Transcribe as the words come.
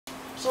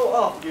So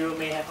of you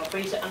may have a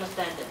basic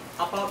understanding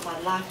about my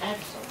life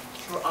episode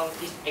throughout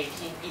these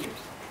 18 years.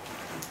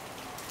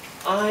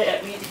 I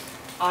admit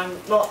I'm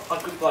not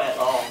a good boy at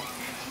all.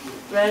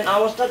 When I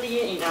was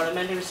studying in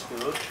elementary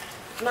school,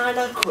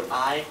 neither could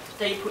I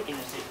stay put in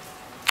a seat,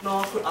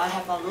 nor could I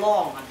have a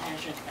long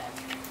attention span.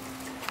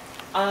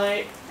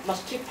 I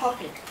must keep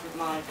talking with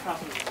my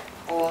classmates,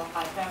 or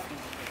I fell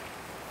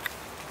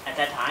in. At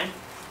that time,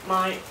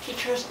 my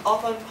teachers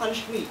often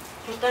punished me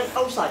to stand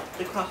outside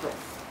the classroom,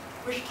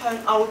 which turned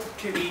out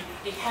to be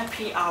the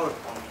happy hour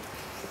for me.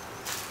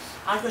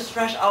 I could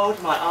stretch out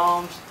my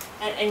arms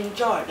and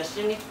enjoy the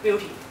scenic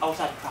beauty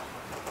outside the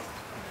classroom.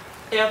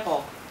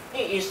 Therefore,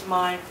 it is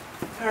my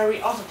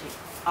curiosity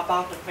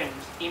about the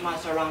things in my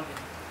surroundings,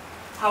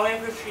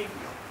 however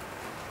trivial,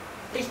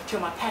 leads to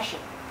my passion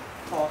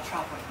for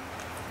traveling.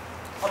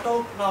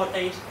 Although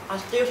nowadays I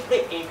still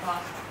sleep in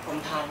class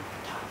from time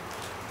to time.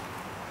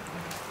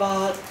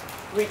 But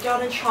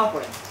regarding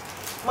traveling,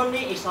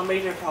 money is a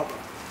major problem.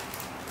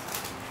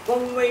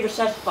 One way to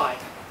satisfy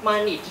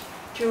my need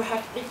to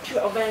have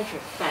little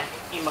adventures back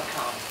in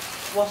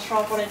Macau was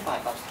traveling by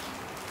bus.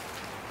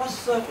 Bus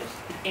service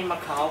in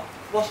Macau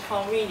was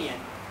convenient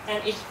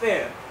and its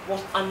fare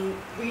was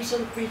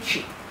unreasonably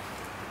cheap.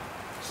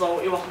 So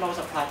it was no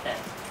surprise that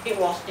it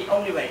was the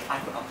only way I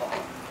could afford.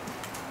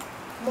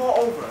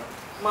 Moreover,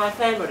 my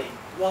family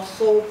was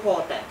so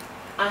poor that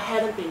I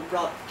hadn't been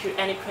brought to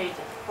any places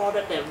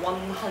further than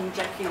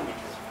 100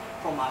 kilometers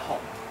from my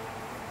home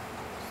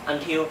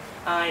until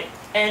I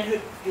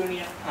entered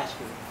junior high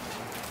school.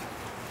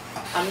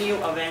 A new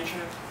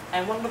adventure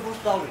and wonderful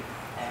story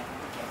had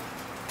begun.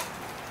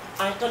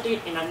 I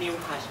studied in a new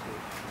high school.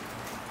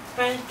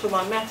 Thanks to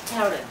my math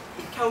talent,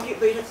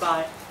 cultivated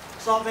by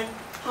solving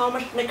how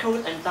much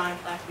nickels and dimes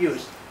I've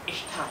used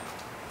each time.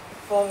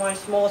 For my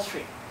small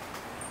trip,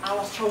 I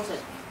was chosen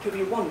to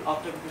be one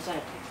of the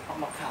representatives of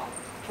Macau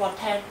to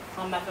attend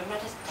a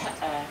mathematics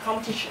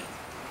competition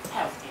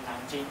held in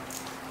Nanjing.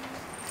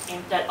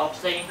 Instead of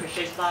saying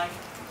clichés like,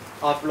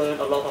 I've learned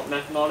a lot of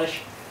math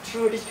knowledge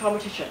through this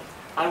competition,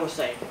 I would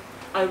say,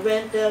 I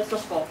went there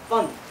just for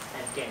fun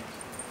and games.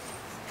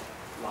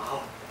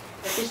 Wow,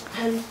 the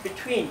distance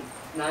between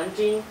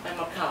Nanjing and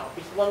Macau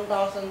is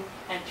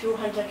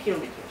 1,200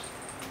 kilometers.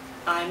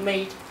 I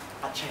made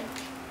a change.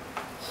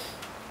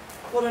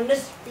 For the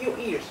next few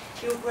years,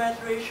 till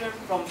graduation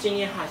from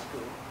senior high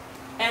school,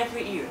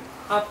 every year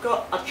I've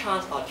got a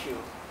chance or two,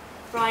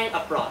 flying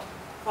abroad,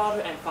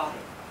 farther and farther,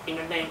 in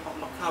the name of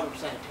Macau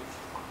representatives.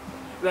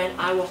 When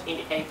I was in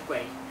the 8th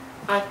grade,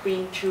 I've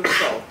been to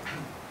Seoul,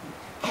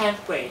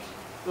 10th grade,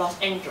 Los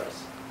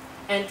Angeles,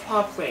 and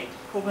 12th grade,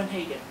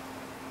 Copenhagen.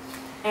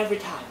 Every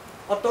time,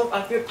 although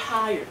I feel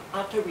tired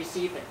after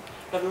receiving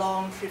the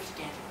long trip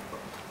schedule,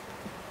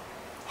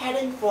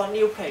 heading for a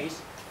new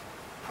place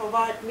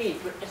provide me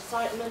with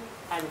excitement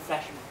and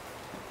refreshment.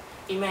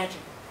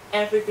 Imagine,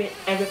 everything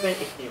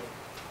is new.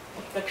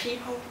 The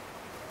people,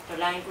 the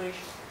language,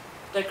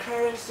 the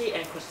currency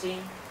and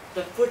cuisine,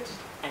 the food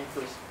and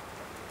foods.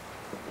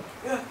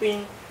 You have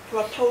been to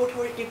a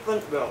totally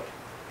different world,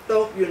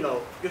 though you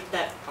know you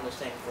step on the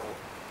same road.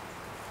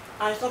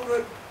 I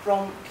suffered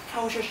from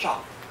culture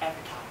shock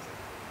every time.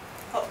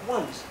 But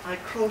once I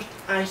closed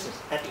eyes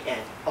at the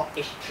end of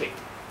each trip,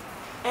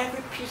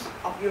 every piece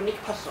of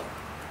unique puzzle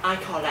I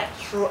collect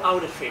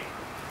throughout the trip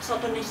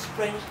suddenly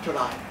springs to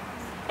life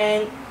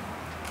and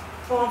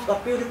forms a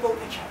beautiful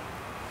picture.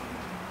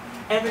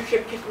 Every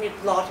trip gives me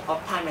lots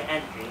of time and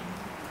energy,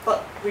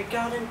 but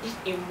regarding this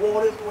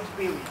invaluable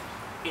experience,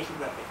 it's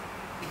worth it.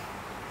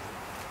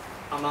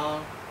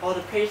 Among all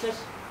the places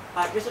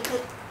I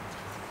visited,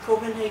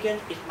 Copenhagen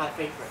is my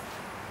favorite.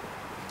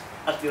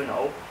 As you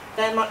know,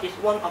 Denmark is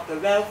one of the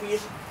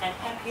wealthiest and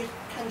happiest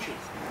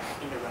countries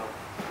in the world,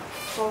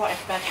 so I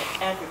expected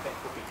everything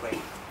would be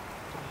great.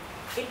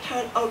 It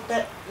turned out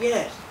that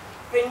yes,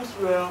 things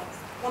were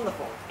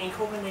wonderful in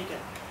Copenhagen,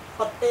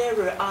 but there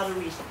were other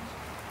reasons.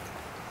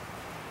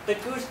 The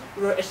goods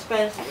were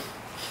expensive,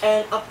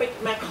 and a Big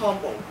Mac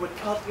combo would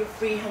cost you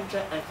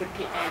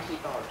 350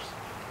 NT dollars.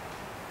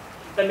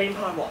 The main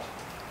point was,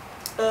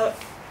 the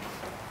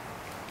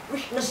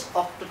richness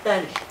of the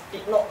Danish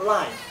did not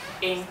lie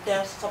in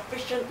their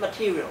sufficient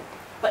material,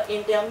 but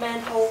in their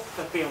mental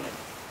fulfillment.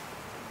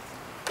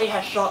 They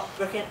had short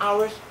working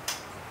hours,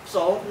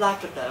 so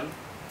life to them,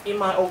 in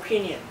my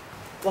opinion,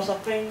 was a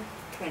thing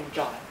to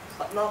enjoy,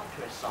 but not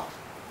to exhaust.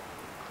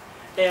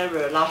 There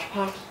were large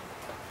parks,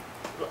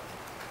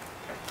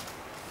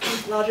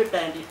 larger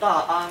than the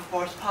Dar Armed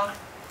Force Park,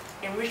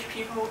 in which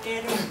people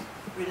gather,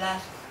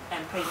 relax,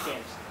 and play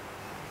games.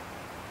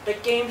 The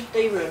games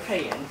they were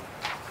playing,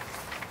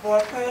 for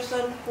a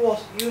person who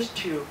was used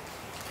to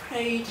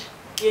playing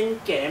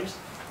games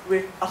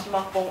with a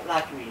smartphone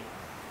like me,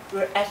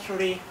 were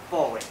actually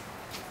boring.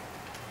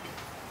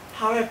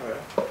 However,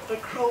 the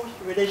close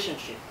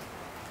relationship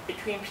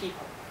between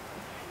people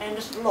and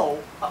the slow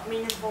but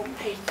meaningful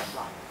pace of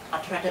life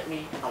attracted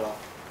me a lot.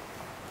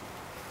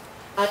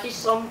 I did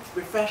some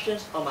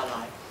reflections on my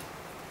life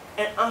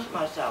and asked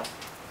myself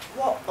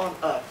what on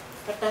earth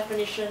the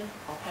definition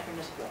of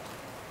happiness was.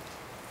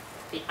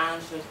 The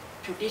answers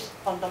to these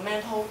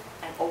fundamental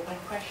and open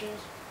questions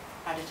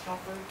I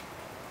discovered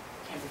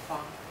can be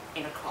found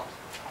in a course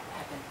of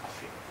Heaven or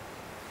Trip.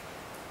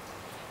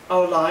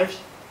 Our lives,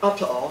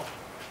 after all,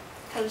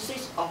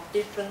 consist of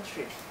different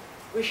trips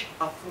which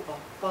are full of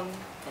fun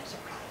and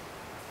surprise.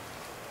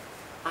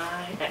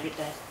 I admit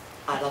that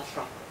I love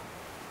travel.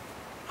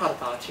 How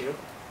about you?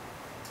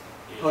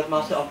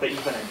 Toastmaster of the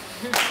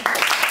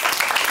evening.